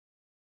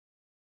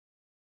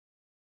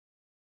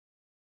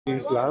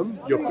Islam,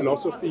 your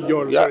philosophy,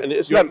 your in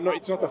Islam, no,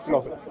 it's not a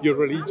philosophy, your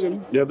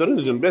religion. Yeah, the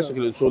religion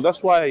basically. So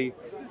that's why,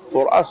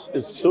 for us,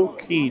 it's so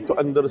key to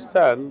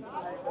understand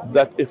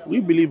that if we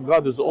believe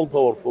God is all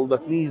powerful,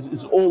 that means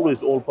is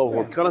always all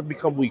powerful. It cannot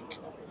become weak.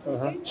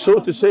 So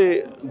to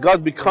say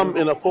God become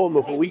in a form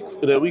of a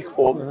weak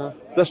form,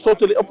 that's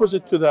totally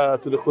opposite to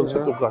the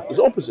concept of God. It's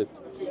opposite.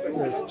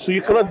 So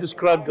you cannot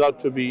describe God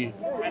to be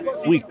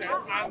weak.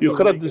 You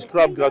cannot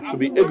describe God to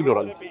be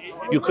ignorant.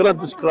 You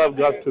cannot describe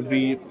God to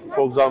be,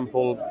 for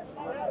example,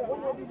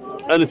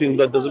 anything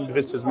that doesn't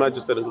befit His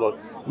Majesty and glory.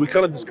 We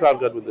cannot describe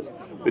God with this.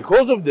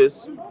 Because of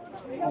this,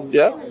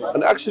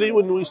 and actually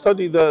when we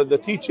study the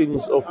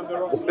teachings of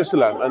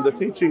Islam and the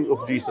teaching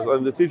of Jesus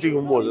and the teaching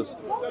of Moses,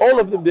 all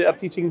of them, they are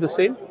teaching the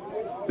same.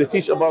 They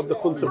teach about the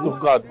concept of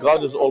God.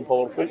 God is all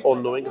powerful, all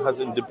knowing, has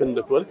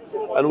independent will,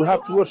 and we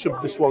have to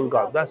worship this one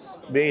God.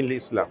 That's mainly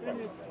Islam.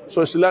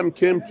 So Islam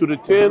came to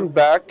return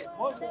back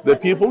the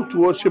people to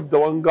worship the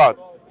one God.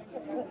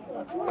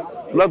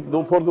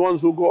 Not for the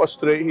ones who go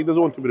astray, he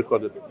doesn't want to be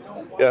recorded.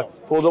 Yeah,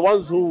 for the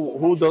ones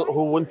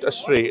who went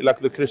astray, like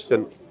the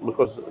Christian,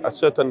 because at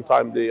certain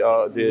time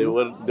they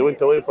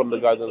went away from the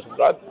guidance of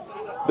God.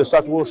 They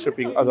start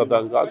worshipping other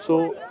than God.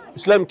 So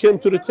Islam came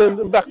to return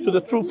them back to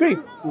the true faith,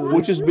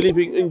 which is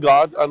believing in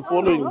God and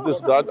following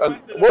this God and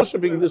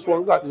worshipping this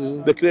one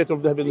God, the creator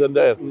of the heavens and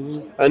the earth.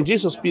 And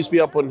Jesus, peace be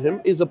upon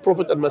him, is a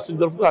prophet and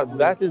messenger of God.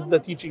 That is the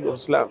teaching of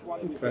Islam.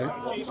 Okay.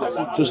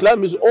 So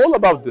Islam is all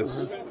about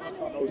this.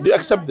 Do you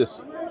accept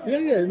this?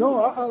 Yeah,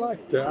 no, I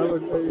like that.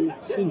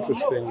 It's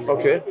interesting.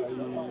 Okay.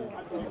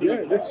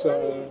 Yeah, that's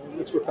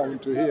what I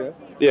want to hear.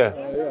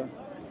 Yeah.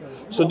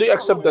 So do you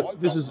accept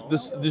that this is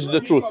the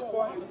truth?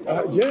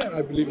 Yeah,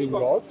 I believe in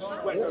God.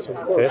 Yes, of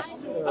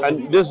course.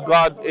 And this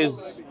God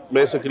is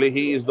basically,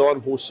 He is the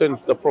one who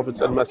sent the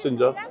prophets and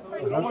messenger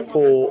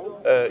for,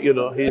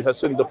 He has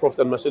sent the prophet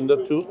and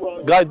messenger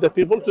to guide the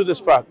people to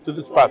this path. Do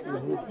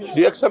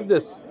you accept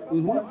this?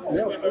 Yeah.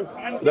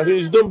 That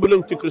means you don't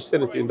belong to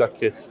Christianity in that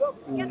case.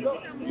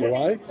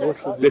 Why?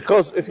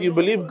 Because if you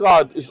believe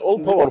God is all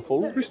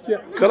powerful,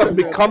 cannot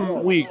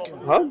become weak,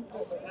 huh?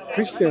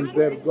 Christians,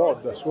 they're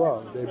God as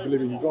well. They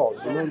believe in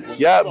God.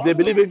 Yeah, they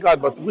believe in God,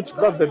 but which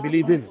God they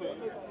believe in?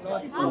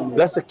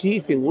 That's a key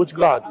thing. Which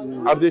God?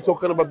 Are they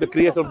talking about the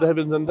creator of the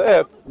heavens and the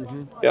earth?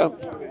 Yeah.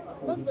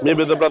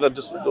 Maybe the brother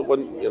just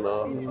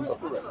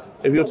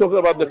if you're talking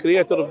about the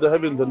creator of the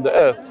heavens and the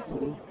earth,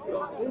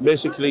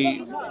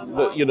 basically,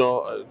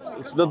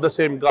 it's not the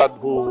same God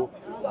who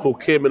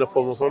came in the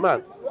form of a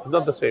man. It's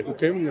not the same. Who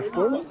came in the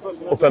form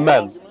of a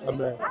man. A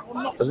man.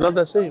 It's not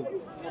the same.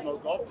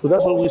 So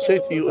that's what we say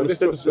to you. This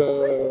was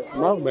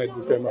Mohammed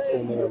became a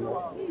form of a man.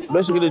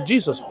 Basically,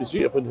 Jesus, peace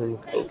be upon him.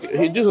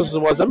 Okay. Jesus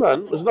was a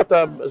man. It's not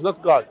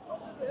God.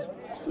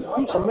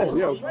 He's a man.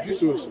 Yeah,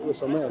 Jesus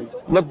was a man.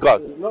 Not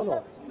God.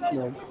 No.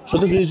 So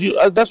that means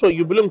that's why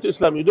you belong to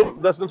Islam. You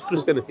don't. That's not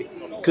Christianity.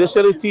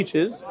 Christianity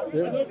teaches.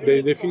 Yeah.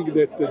 They think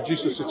that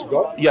Jesus is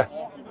God. Yeah.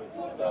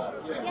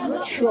 I'm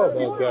not sure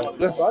about that.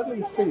 Yes. I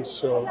don't think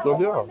so. No,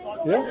 they are.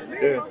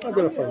 Yeah. I'm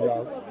gonna find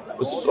out.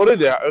 It's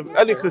already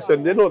any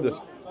Christian, they know this.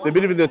 They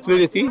believe in the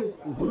Trinity.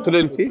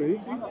 Trinity.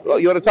 Well,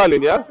 you're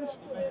Italian, yeah?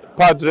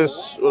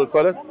 Padres, what do you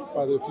call it?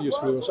 Padre, Figlio,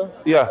 Spirito.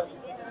 Yeah.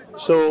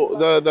 So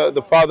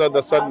the Father,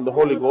 the Son, and the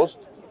Holy Ghost.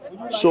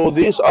 So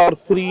these are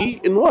three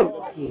in one.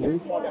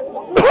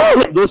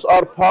 Those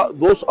are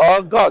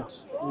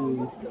gods,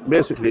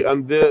 basically,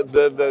 and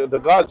the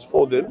gods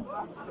for them.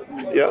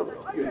 Yeah.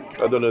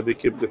 I don't know. They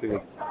keep getting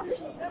it.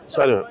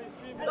 So anyway.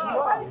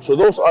 So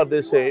those are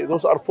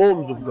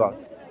forms of God.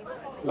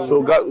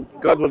 So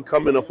God will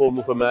come in a form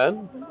of a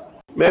man.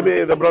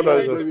 Maybe the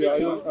brother,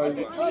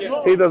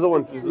 he doesn't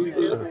want to.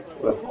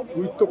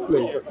 We talk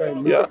later, okay?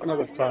 We talk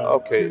another time.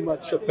 Okay. Too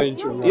much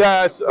attention.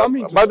 Yeah,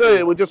 by the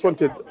way, we just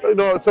wanted,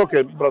 it's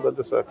okay, brother,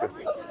 just okay.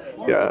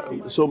 Yeah,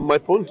 so my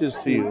point is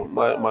to you,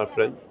 my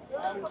friend,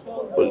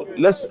 well,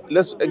 let's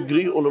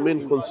agree on the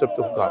main concept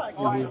of God.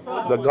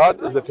 The God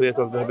is the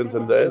creator of the heavens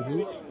and the earth,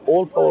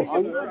 all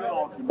powerful,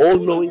 all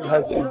knowing,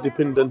 has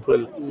independent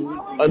will,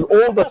 and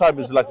all the time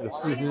is like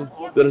this.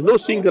 There is no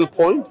single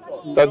point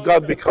that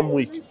God become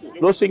weak.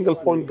 No single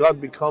point God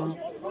become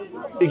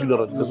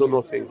ignorant, doesn't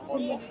know things.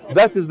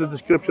 That is the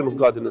description of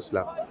God in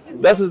Islam.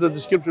 That is the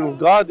description of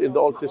God in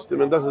the Old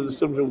Testament. That's the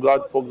description of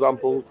God, for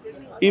example,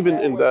 even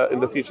in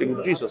the teaching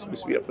of Jesus,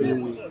 peace be upon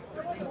him.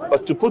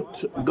 But to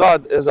put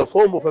God as a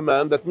form of a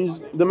man, that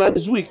means the man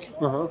is weak.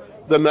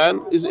 The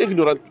man is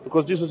ignorant,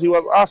 because Jesus, he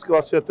was asked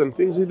about certain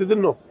things he didn't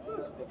know.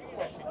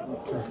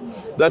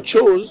 That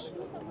shows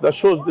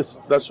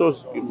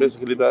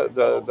basically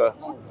the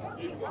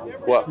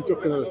what? We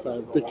talk another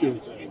time. Thank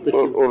you.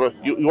 All right.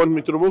 You want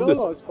me to remove this?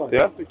 No, it's fine.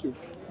 Yeah. Thank you.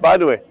 By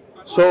the way,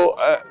 so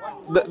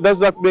does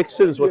that make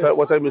sense?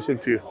 What I'm saying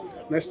to you?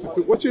 Nice to meet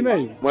you. What's your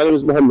name? My name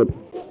is Mohammed.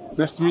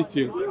 Nice to meet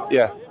you.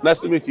 Yeah. Nice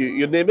to meet you.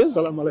 Your name is?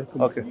 Salam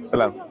alaikum. Okay.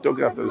 Salam. Talk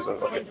after this.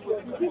 Okay.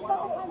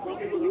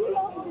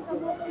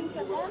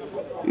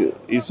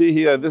 You see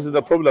here, this is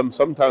the problem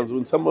sometimes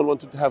when someone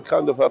wanted to have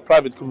kind of a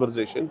private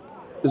conversation.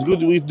 It's good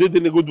we did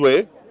in a good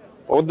way,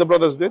 What the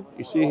brothers did?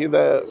 You see here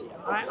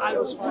I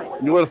was fine.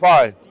 You were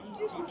fine.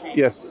 These two came.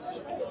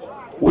 Yes.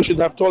 We should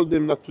have told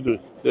him not to do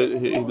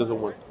it. He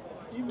doesn't want.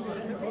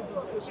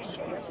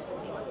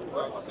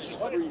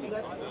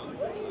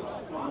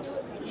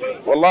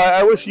 Wallahi,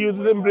 I wish you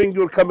didn't bring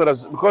your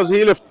cameras because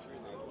he left.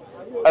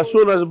 As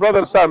soon as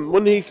brother Sam,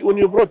 when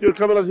you brought your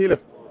cameras, he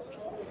left.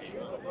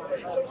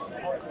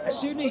 As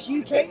soon as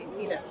you came,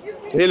 he left.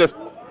 He left.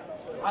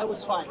 I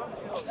was fine.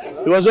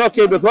 He was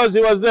okay because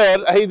he was there.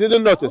 He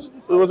didn't notice.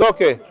 It was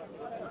okay.